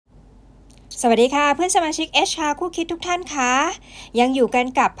สวัสดีค่ะเพื่อนสมาชิก HR คู่คิดทุกท่านคะยังอยู่กัน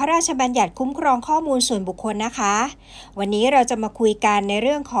กับพระราชบัญญัติคุ้มครองข้อมูลส่วนบุคคลนะคะวันนี้เราจะมาคุยกันในเ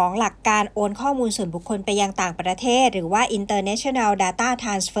รื่องของหลักการโอนข้อมูลส่วนบุคคลไปยังต่างประเทศหรือว่า International Data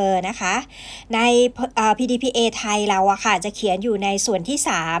Transfer นะคะในPDPA ไทยเราอะค่ะจะเขียนอยู่ในส่วนที่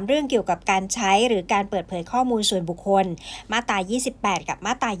3เรื่องเกี่ยวกับการใช้หรือการเปิดเผยข้อมูลส่วนบุคคลมาตรา28กับม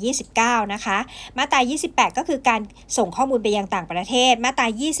าตรา29นะคะมาตรา28ก็คือการส่งข้อมูลไปยังต่างประเทศมาตรา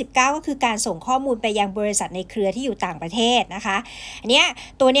29ก็คือการส่งข้อมูลไปยังบริษัทในเครือที่อยู่ต่างประเทศนะคะอันเนี้ย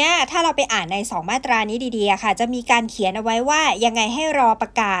ตัวเนี้ยถ้าเราไปอ่านใน2มาตรานี้ดีๆค่ะจะมีการเขียนเอาไว้ว่ายังไงให้รอปร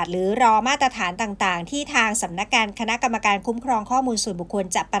ะกาศหรือรอมาตรฐานต่างๆที่ทางสำนักงานคณะกรรมการคุ้มครองข้อมูลส่วนบุคคล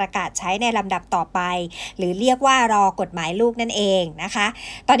จะประกาศใช้ในลำดับต่อไปหรือเรียกว่ารอกฎหมายลูกนั่นเองนะคะ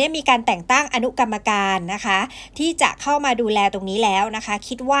ตอนนี้มีการแต่งตั้งอนุกรรมการนะคะที่จะเข้ามาดูแลตรงนี้แล้วนะคะ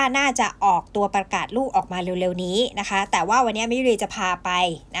คิดว่าน่าจะออกตัวประกาศลูกออกมาเร็วๆนี้นะคะแต่ว่าวันนี้มิรีจะพาไป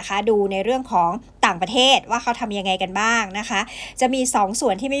นะคะดูในเรื่องของต่างประเทศว่าเขาทำยังไงกันบ้างนะคะจะมี2ส่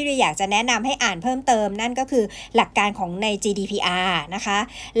วนที่มิรีอยากจะแนะนำให้อ่านเพิ่มเติมนั่นก็คือหลักการของใน GDPR นะคะ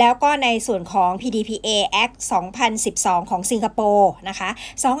แล้วก็ในส่วนของ PDPA Act 2012 ของสิงคโปร์นะคะ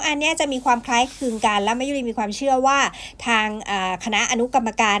2อันนี้จะมีความคล้ายคลึงกันและมิรีมีความเชื่อว่าทางคณะอนุกรรม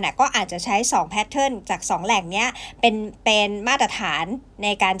การก็อาจจะใช้2แพทเทิร์นจาก2แหล่งนี้เป็นมาตรฐานใน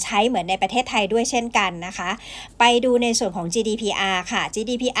การใช้เหมือนในประเทศไทยด้วยเช่นกันนะคะไปดูในส่วนของ GDPR ค่ะ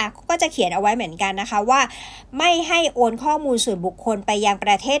GDPR ก็จะเขียนเอาไว้เหมือนกันนะคะว่าไม่ให้โอนข้อมูลส่วนบุคคลไปยังป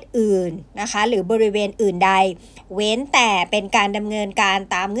ระเทศอื่นนะคะหรือบริเวณอื่นใดเว้นแต่เป็นการดำเนินการ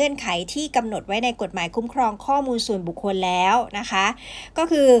ตามเงื่อนไขที่กำหนดไว้ในกฎหมายคุ้มครองข้อมูลส่วนบุคคลแล้วนะคะก็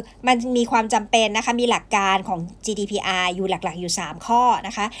คือมันมีความจำเป็นนะคะมีหลักการของ GDPR อยู่หลักๆอยู่3ข้อน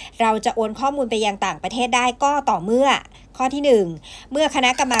ะคะเราจะโอนข้อมูลไปยังต่างประเทศได้ก็ต่อเมื่อข้อที่1เมื่อคณ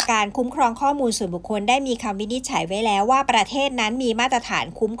ะกรรมการคุ้มครองข้อมูลส่วนบุคคลได้มีคำวินิจฉัยไว้แล้วว่าประเทศนั้นมีมาตรฐาน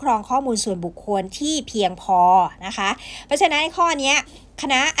คุ้มครองข้อมูลส่วนบุคคลที่เพียงพอนะคะเพราะฉะนั้นข้อนี้ค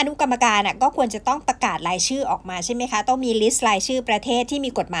ณะอนุกรรมการก็ควรจะต้องประกาศรายชื่อออกมาใช่ไหมคะต้องมีลิสต์รายชื่อประเทศที่มี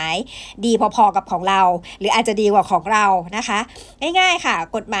กฎหมายดีพอๆกับของเราหรืออาจจะดีกว่าของเรานะคะง่ายๆค่ะ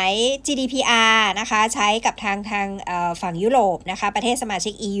กฎหมาย GDPR นะคะใช้กับทางฝั่งยุโรปนะคะประเทศสมาชิ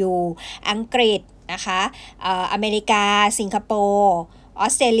ก EU อังกฤษนะคะอเมริกาสิงคโปร์ออ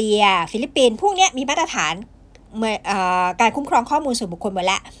สเตรเลียฟิลิปปินส์พวกนี้มีมาตรฐานการคุ้มครองข้อมูลส่วนบุคคลหมด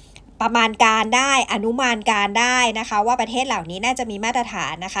แล้วประมาณการได้อนุมานการได้นะคะว่าประเทศเหล่านี้น่าจะมีมาตรฐา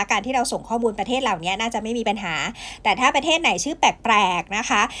นนะคะการที่เราส่งข้อมูลประเทศเหล่านี้น่าจะไม่มีปัญหาแต่ถ้าประเทศไหนชื่อแปลกๆนะ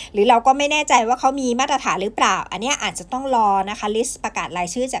คะหรือเราก็ไม่แน่ใจว่าเขามีมาตรฐานหรือเปล่าอันนี้อาจจะต้องรอนะคะลิสต์ประกาศราย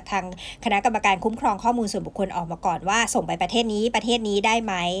ชื่อจากทางคณะกรรมการคุ้มครองข้อมูลส่วนบุคคลออกมาก่อนว่าส่งไปประเทศนี้ได้ไ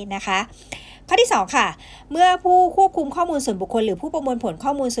หมนะคะข้อที่2ค่ะเมื่อผู้ควบคุมข้อมูลส่วนบุคคลหรือผู้ประมวลผลข้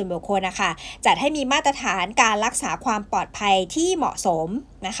อมูลส่วนบุคคลนะคะจัดให้มีมาตรฐานการรักษาความปลอดภัยที่เหมาะสม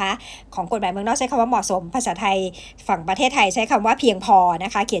นะคะของกฎหมายเมืองนอกใช้คำว่าเหมาะสมภาษาไทยฝั่งประเทศไทยใช้คำว่าเพียงพอน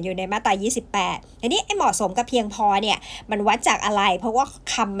ะคะเขียนอยู่ในมาตรา28ทีนี้ไอ้เหมาะสมกับเพียงพอเนี่ยมันวัดจากอะไรเพราะว่า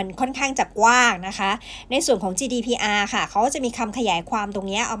คำมันค่อนข้างจะกว้างนะคะในส่วนของ GDPR ค่ะเขาจะมีคำขยายความตรง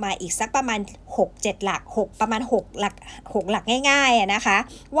นี้เอามาอีกสักประมาณ 6-7 หลักประมาณ6หลักง่ายๆนะคะ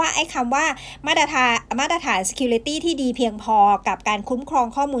ว่าไอ้คำว่ามาตรฐาน security ที่ดีเพียงพอกับการคุ้มครอง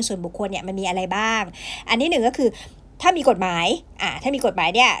ข้อมูลส่วนบุคคลเนี่ยมันมีอะไรบ้างอันที่1ก็คือถ้ามีกฎหมายถ้ามีกฎหมาย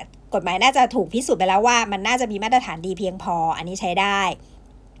เนี่ยกฎหมายน่าจะถูกพิสูจน์ไปแล้วว่ามันน่าจะมีมาตรฐานดีเพียงพออันนี้ใช้ได้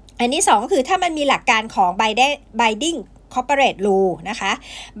อันที่2ก็คือถ้ามันมีหลักการของ binding corporate rule นะคะ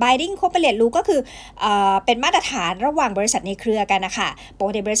binding corporate rule ก็คือเป็นมาตรฐานระหว่างบริษัทในเครือกันนะคะปก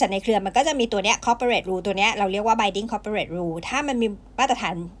ติบริษัทในเครือมันก็จะมีตัวเนี้ย corporate rule ตัวเนี้ยเราเรียกว่า binding corporate rule ถ้ามันมีมาตรฐ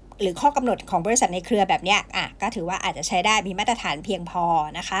านหรือข้อกำหนดของบริษัทในเครือแบบเนี้ยก็ถือว่าอาจจะใช้ได้มีมาตรฐานเพียงพอ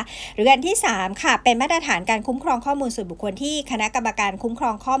นะคะหรืออันที่3ค่ะเป็นมาตรฐานการคุ้มครองข้อมูลส่วนบุคคลที่คณะกรรมการคุ้มคร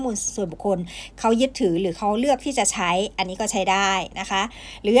องข้อมูลส่วนบุคคลเขายึดถือหรือเขาเลือกที่จะใช้อันนี้ก็ใช้ได้นะคะ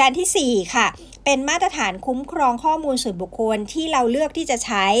หรืออันที่4ค่ะเป็นมาตรฐานคุ้มครองข้อมูลส่วนบุคคลที่เราเลือกที่จะใ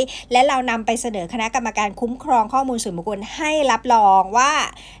ช้และเรานำไปเสนอคณะกรรมการคุ้มครองข้อมูลส่วนบุคคลให้รับรองว่า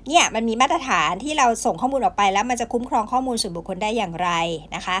เนี่ยมันมีมาตรฐานที่เราส่งข้อมูลออกไปแล้วมันจะคุ้มครองข้อมูลส่วนบุคคลได้อย่างไร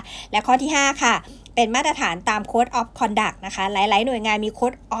นะคะและข้อที่5ค่ะเป็นมาตรฐานตาม Code of Conduct นะคะหลายๆหน่วยงานมี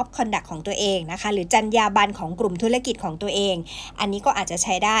Code of Conduct ของตัวเองนะคะหรือจรรยาบรรณของกลุ่มธุรกิจของตัวเองอันนี้ก็อาจจะใ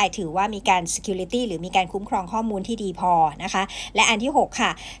ช้ได้ถือว่ามีการ security หรือมีการคุ้มครองข้อมูลที่ดีพอนะคะและอันที่6ค่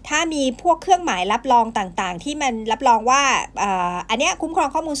ะถ้ามีพวกเครื่องหมายรับรองต่างๆที่มันรับรองว่าอันเนี้ยคุ้มครอง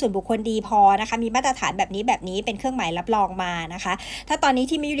ข้อมูลส่วนบุคคลดีพอนะคะมีมาตรฐานแบบนี้เป็นเครื่องหมายรับรองมานะคะถ้าตอนนี้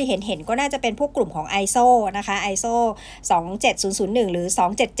ที่มิวเห็นก็น่าจะเป็นพวกกลุ่มของ ISO นะคะ ISO 27001 หรือ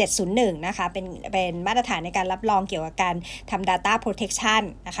 27701 นะคะเป็นมาตรฐานในการรับรองเกี่ยวกับการทำ data protection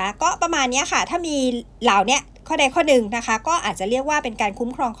นะคะก็ประมาณนี้ค่ะถ้ามีเหล่านี้ ข้อใดข้อหนึ่งนะคะก็อาจจะเรียกว่าเป็นการคุ้ม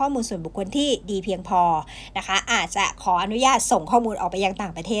ครองข้อมูลส่วนบุคคลที่ดีเพียงพอนะคะอาจจะขออนุญาตส่งข้อมูลออกไปยังต่า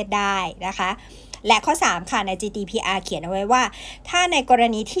งประเทศได้นะคะและข้อ3ค่ะใน GDPR เขียนเอาไว้ว่าถ้าในกร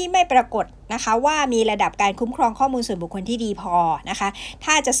ณีที่ไม่ปรากฏนะคะว่ามีระดับการคุ้มครองข้อมูลส่วนบุคคลที่ดีพอนะคะ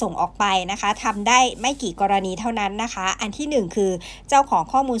ถ้าจะส่งออกไปนะคะทำได้ไม่กี่กรณีเท่านั้นนะคะอันที่1คือเจ้าของ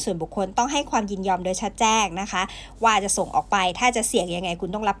ข้อมูลส่วนบุคคลต้องให้ความยินยอมโดยชัดแจ้งนะคะว่าจะส่งออกไปถ้าจะเสี่ยงยังไงคุณ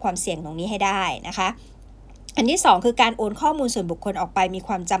ต้องรับความเสี่ยงตรงนี้ให้ได้นะคะอันที่2คือการโอนข้อมูลส่วนบุคคลออกไปมีค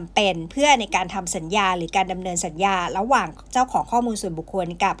วามจำเป็นเพื่อในการทำสัญญาหรือการดำเนินสัญญาระหว่างเจ้าของข้อมูลส่วนบุคคล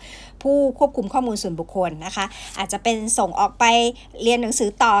กับผู้ควบคุมข้อมูลส่วนบุคคลนะคะอาจจะเป็นส่งออกไปเรียนหนังสือ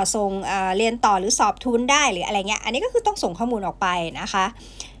ต่อส่งเรียนต่อหรือสอบทุนได้หรืออะไรเงี้ยอันนี้ก็คือต้องส่งข้อมูลออกไปนะคะ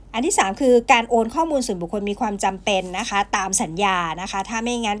อันที่3คือการโอนข้อมูลส่วนบุคคลมีความจำเป็นนะคะตามสัญญานะคะถ้าไ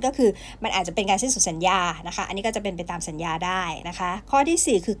ม่งั้นก็คือมันอาจจะเป็นการสิ้นสุดสัญญานะคะอันนี้ก็จะเป็นไปตามสัญญาได้นะคะข้อ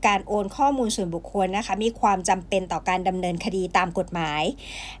ที่4คือการโอนข้อมูลส่วนบุคคลนะคะมีความจำเป็นต่อการดำเนินคดีตามกฎหมาย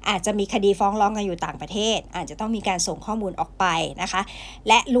อาจจะมีคดีฟ้องร้องกันอยู่ต่างประเทศอาจจะต้องมีการส่งข้อมูลออกไปนะคะ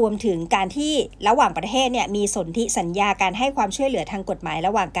และรวมถึงการที่ระหว่างประเทศเนี่ยมีสนธิสัญญาการให้ความช่วยเหลือทางกฎหมายร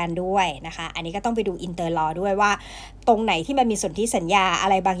ะหว่างกันด้วยนะคะอันนี้ก็ต้องไปดูอินเตอร์ลอด้วยว่าตรงไหนที่มันมีสนธิสัญญาอะ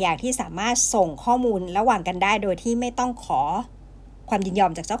ไรบางอย่างที่สามารถส่งข้อมูลระหว่างกันได้โดยที่ไม่ต้องขอความยินยอ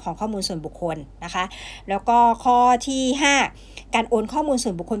มจากเจ้าของข้อมูลส่วนบุคคลนะคะแล้วก็ข้อที่5การโอนข้อมูลส่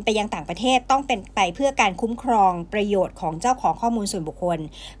วนบุคคลไปยังต่างประเทศต้องเป็นไปเพื่อการคุ้มครองประโยชน์ของเจ้าของข้อมูลส่วนบุคคล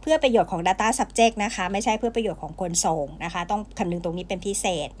เพื่อประโยชน์ของ Data Subject นะคะไม่ใช่เพื่อประโยชน์ของคนส่งนะคะต้องคำนึงตรงนี้เป็นพิเศ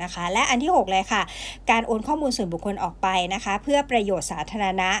ษนะคะและอันที่6เลยค่ะการโอนข้อมูลส่วนบุคคลออกไปนะคะเพื่อประโยชน์สาธาร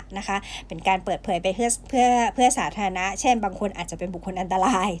ณะนะคะเป็นการเปิดเผยไปเพื่อสาธารณะเช่นบางคนอาจจะเป็นบุคคลอันตร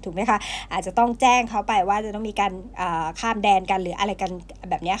ายถูกไหมคะอาจจะต้องแจ้งเขาไปว่าจะต้องมีการข้ามแดนกันหรืออะไรกัน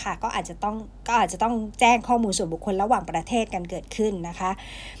แบบนี้ค่ะก็อาจจะต้องแจ้งข้อมูลส่วนบุคคลระหว่างประเทศกันเกิดขึ้นนะคะ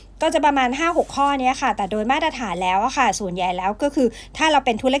ก็จะประมาณ 5-6 ข้อนี้ค่ะแต่โดยมาตรฐานแล้วอะค่ะส่วนใหญ่แล้วก็คือถ้าเราเ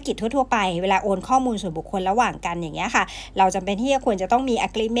ป็นธุรกิจทั่วๆไปเวลาโอนข้อมูลส่วนบุคคลระหว่างกันอย่างเงี้ยค่ะเราจำเป็นที่ควรจะต้องมี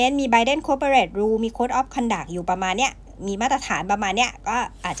agreement มี Biden Corporate Rule มี Code of Conduct อยู่ประมาณเนี้ยมีมาตรฐานประมาณเนี้ยก็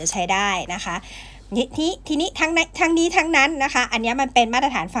อาจจะใช้ได้นะคะทีนี้ทั้งนี้ทั้งนั้นนะคะอันนี้มันเป็นมาตร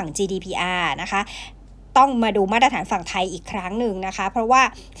ฐานฝั่ง GDPR นะคะต้องมาดูมาตรฐานฝั่งไทยอีกครั้งหนึ่งนะคะเพราะว่า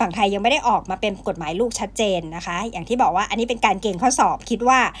ฝั่งไทยยังไม่ได้ออกมาเป็นกฎหมายลูกชัดเจนนะคะอย่างที่บอกว่าอันนี้เป็นการเกณฑ์ข้อสอบคิด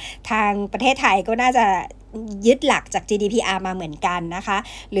ว่าทางประเทศไทยก็น่าจะยึดหลักจาก GDPR มาเหมือนกันนะคะ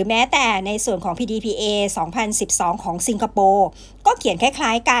หรือแม้แต่ในส่วนของ PDPA 2012 ของสิงคโปร์ก็เขียนคล้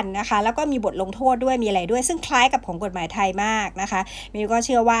ายๆกันนะคะแล้วก็มีบทลงโทษด้วยมีอะไรด้วยซึ่งคล้ายกับของกฎหมายไทยมากนะคะมิวก็เ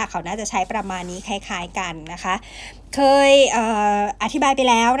ชื่อว่าเขาน่าจะใช้ประมาณนี้คล้ายๆกันนะคะเคยอธิบายไป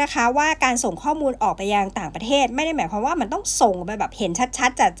แล้วนะคะว่าการส่งข้อมูลออกไปยังต่างประเทศไม่ได้หมายความว่ามันต้องส่งไปแบบเห็นชั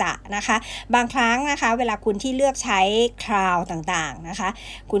ดๆจะๆนะคะบางครั้งนะคะเวลาคุณที่เลือกใช้คลาวด์ต่างๆนะคะ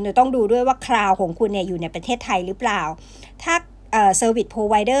คุณจะต้องดูด้วยว่าคลาวด์ของคุณเนี่ยอยู่ในประเทศไทยหรือเปล่าถ้าService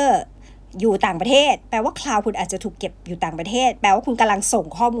Provider อยู่ต่างประเทศแปลว่าคลาวด์คุณอาจจะถูกเก็บอยู่ต่างประเทศแปลว่าคุณกำลังส่ง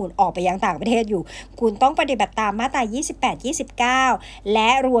ข้อมูลออกไปยังต่างประเทศอยู่คุณต้องปฏิบัติตามมาตรา28-29และ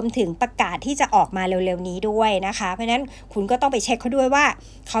รวมถึงประกาศที่จะออกมาเร็วๆนี้ด้วยนะคะเพราะฉะนั้นคุณก็ต้องไปเช็คเขาด้วยว่า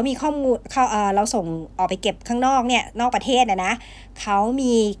เขามีข้อมูลเราส่งออกไปเก็บข้างนอกเนี่ยนอกประเทศนะเขา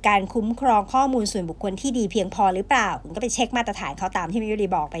มีการคุ้มครองข้อมูลส่วนบุคคลที่ดีเพียงพอหรือเปล่าคุณก็ไปเช็คมาตรฐานเขาตามที่มิวดี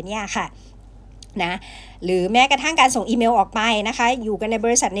บอกไปเนี่ยค่ะนะหรือแม้กระทั่งการส่งอีเมลออกไปนะคะอยู่กันในบ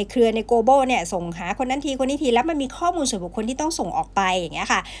ริษัทในเครือใน global เนี่ยส่งหาคนนั้นทีคนนี้ทีแล้วมันมีข้อมูลส่วนบุคคลที่ต้องส่งออกไปอย่างเงี้ย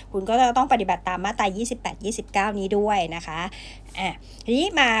ค่ะคุณก็ต้องปฏิบัติตามมาตรา28-29นี้ด้วยนะคะทีนี้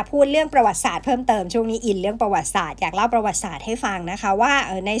มาพูดเรื่องประวัติศาสตร์เพิ่มเติมช่วงนี้อินเรื่องประวัติศาสตร์อยากเล่าประวัติศาสตร์ให้ฟังนะคะว่า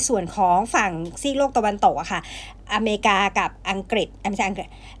ในส่วนของฝั่งซีกโลกตะวันตกอะค่ะอเมริกากับอังกฤษไม่ใช่อัง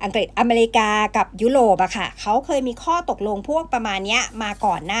กฤษอเมริกากับยุโรปอะค่ะเขาเคยมีข้อตกลงพวกประมาณเนี้ยมา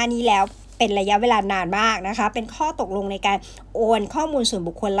ก่อนหน้านี้แล้วเป็นระยะเวลานานมากนะคะเป็นข้อตกลงในการโอนข้อมูลส่วน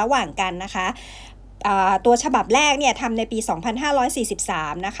บุคคลระหว่างกันนะคะตัวฉบับแรกเนี่ยทำในปี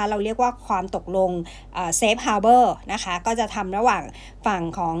 2543 นะคะเราเรียกว่าความตกลงSafe Harbor นะคะก็จะทำระหว่างฝั่ง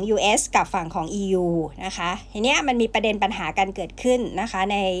ของ US กับฝั่งของ EU นะคะทีเนี้ยมันมีประเด็นปัญหากันเกิดขึ้นนะคะ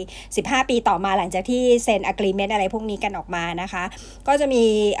ใน15 ปีต่อมาหลังจากที่เซ็น Agreement อะไรพวกนี้กันออกมานะคะก็จะมี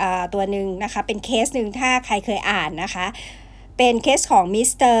ตัวหนึ่งนะคะเป็นเคสหนึ่งถ้าใครเคยอ่านนะคะเป็นเคสของมิ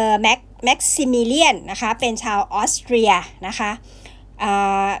สเตอร์แม็กซิมิเลียนนะคะเป็นชาวออสเตรียนะคะ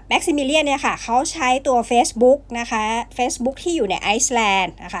แม็กซิมิเลียนเนี่ยค่ะเขาใช้ตัว Facebook นะคะ Facebook ที่อยู่ในไอซ์แลน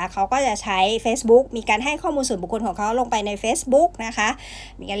ด์นะคะเขาก็จะใช้ Facebook มีการให้ข้อมูลส่วนบุคคลของเขาลงไปใน Facebook นะคะ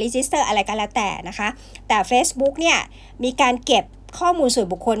มีการรีจิสเตอร์อะไรก็แล้วแต่นะคะแต่ Facebook เนี่ยมีการเก็บข้อมูลส่วน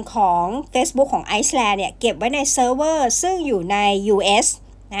บุคคลของ Facebook ของไอซ์แลนด์เนี่ยเก็บไว้ในเซิร์ฟเวอร์ซึ่งอยู่ใน US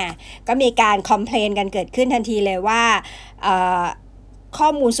ก็มีการคอมเพลนกันเกิดขึ้นทันทีเลยว่า ข้อ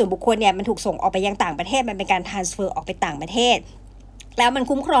มูลส่วนบุคคลเนี่ยมันถูกส่งออกไปยังต่างประเทศมันเป็นการ transfer ออกไปต่างประเทศแล้วมัน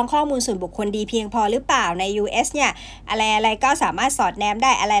คุ้มครองข้อมูลส่วนบุคคลดีเพียงพอหรือเปล่าใน US เนี่ยอะไรก็สามารถสอดแนมไ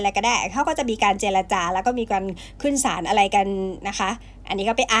ด้อะไรก็ได้เขาก็จะมีการเจรจาแล้วก็มีการขึ้นศาลอะไรกันนะคะอันนี้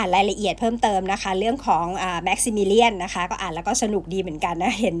ก็ไปอ่านรายละเอียดเพิ่มเติมนะคะเรื่องของแม็กซิมิเลียนนะคะก็อ่านแล้วก็สนุกดีเหมือนกันน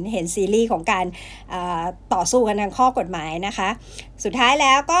ะเห็นซีรีส์ของการต่อสู้กันทางข้อกฎหมายนะคะสุดท้ายแ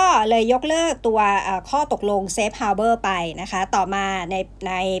ล้วก็เลยยกเลิกตัวข้อตกลง Safe Harbor ไปนะคะต่อมาใ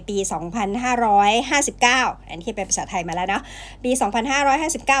นปี 2559 อันที่เป็นภาษาไทยมาแล้วเนาะปี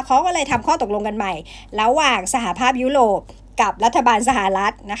 2559 เขาก็เลยทำข้อตกลงกันใหม่ระหว่างสหภาพยุโรปกับรัฐบาลสหรั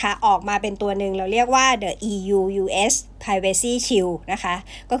ฐนะคะออกมาเป็นตัวหนึ่งเราเรียกว่า the EU-US Privacy Shield นะคะ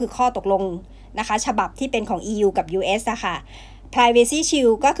ก็คือข้อตกลงนะคะฉบับที่เป็นของ EU กับ US อะค่ะ Privacy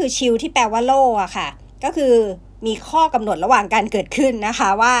Shield ก็คือ Shield ที่แปลว่าโล่อะค่ะก็คือมีข้อกำหนดระหว่างการเกิดขึ้นนะคะ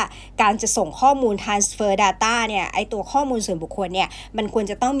ว่าการจะส่งข้อมูล transfer data เนี่ยไอตัวข้อมูลส่วนบุคคลเนี่ยมันควร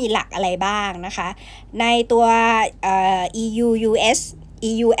จะต้องมีหลักอะไรบ้างนะคะในตัว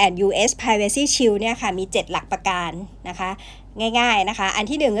EU and US Privacy Shield เนี่ยค่ะมี7หลักประการนะคะง่ายๆนะคะอัน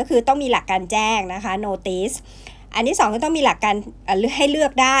ที่1ก็คือต้องมีหลักการแจ้งนะคะ notice อันที่2ก็ต้องมีหลักการให้เลือ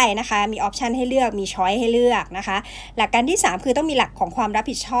กได้นะคะมีออปชันให้เลือกมีช้อยให้เลือกนะคะหลักการที่3คือต้องมีหลักของความรับ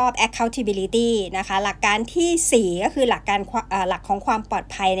ผิดชอบ accountability นะคะหลักการที่4ก็คือหลักของความปลอด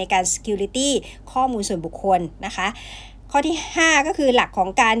ภัยในการ security ข้อมูลส่วนบุคคลนะคะข้อที่5ก็คือหลักของ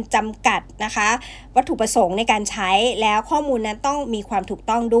การจำกัดนะคะวัตถุประสงค์ในการใช้แล้วข้อมูลนั้นต้องมีความถูก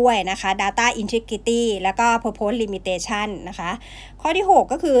ต้องด้วยนะคะ data integrity แล้วก็ purpose limitation นะคะข้อที่6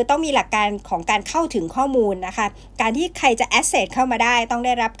ก็คือต้องมีหลักการของการเข้าถึงข้อมูลนะคะการที่ใครจะ access เข้ามาได้ต้องไ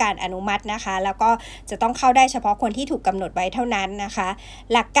ด้รับการอนุมัตินะคะแล้วก็จะต้องเข้าได้เฉพาะคนที่ถูกกำหนดไว้เท่านั้นนะคะ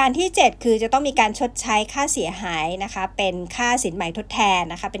หลักการที่7คือจะต้องมีการชดใช้ค่าเสียหายนะคะเป็นค่าสินไหมทดแทน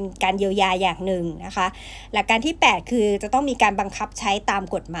นะคะเป็นการเยียวยาอย่างหนึ่งนะคะหลักการที่8คือจะต้องมีการบังคับใช้ตาม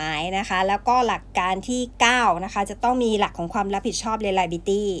กฎหมายนะคะแล้วก็หลักการที่9นะคะจะต้องมีหลักของความรับผิดชอบ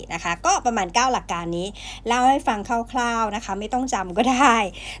liability นะคะก็ประมาณ9หลักการนี้เล่าให้ฟังคร่าวๆนะคะไม่ต้องจำก็ได้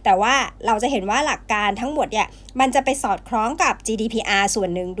แต่ว่าเราจะเห็นว่าหลักการทั้งหมดเนี่ยมันจะไปสอดคล้องกับ GDPR ส่วน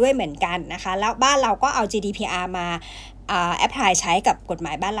หนึ่งด้วยเหมือนกันนะคะแล้วบ้านเราก็เอา GDPR มาแอพพลายใช้กับกฎหม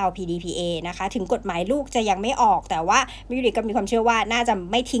ายบ้านเรา PDPA นะคะถึงกฎหมายลูกจะยังไม่ออกแต่ว่ามิวริก็มีความเชื่อว่าน่าจะ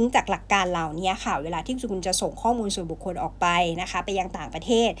ไม่ทิ้งจากหลักการเหล่านี้ค่ะเวลาที่คุณจะส่งข้อมูลส่วนบุคคลออกไปนะคะไปยังต่างประเ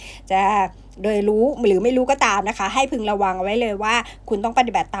ทศจะโดยรู้หรือไม่รู้ก็ตามนะคะให้พึงระวังไว้เลยว่าคุณต้องป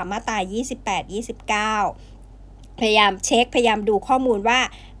ฏิบัติตามมาตรา28 29พยายามเช็คพยายามดูข้อมูลว่า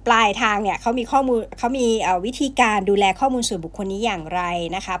ปลายทางเนี่ยเขามีข้อมูลเขามีวิธีการดูแลข้อมูลส่วนบุคคลนี้อย่างไร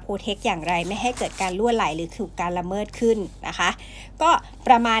นะคะโปรเทคอย่างไรไม่ให้เกิดการล่วไหลหรือถูกการละเมิดขึ้นนะคะก็ป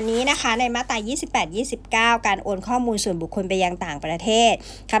ระมาณนี้นะคะในมาตรา28 29การโอนข้อมูลส่วนบุคคลไปยังต่างประเทศ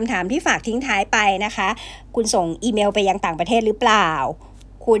คำถามที่ฝากทิ้งท้ายไปนะคะคุณส่งอีเมลไปยังต่างประเทศหรือเปล่า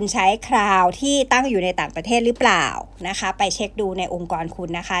คุณใช้คลาวด์ที่ตั้งอยู่ในต่างประเทศหรือเปล่านะคะไปเช็คดูในองค์กรคุณ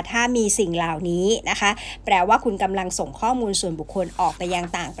นะคะถ้ามีสิ่งเหล่านี้นะคะแปลว่าคุณกำลังส่งข้อมูลส่วนบุคคลออกไปยัง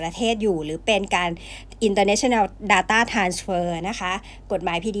ต่างประเทศอยู่หรือเป็นการ international data transfer นะคะกฎหม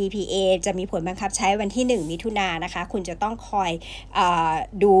าย PDPA จะมีผลบังคับใช้วันที่1 มิถุนายนนะคะคุณจะต้องคอย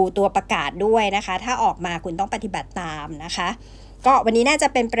ดูตัวประกาศด้วยนะคะถ้าออกมาคุณต้องปฏิบัติตามนะคะก็วันนี้น่าจะ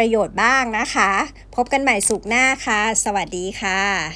เป็นประโยชน์บ้างนะคะพบกันใหม่ศุกร์หน้าค่ะสวัสดีค่ะ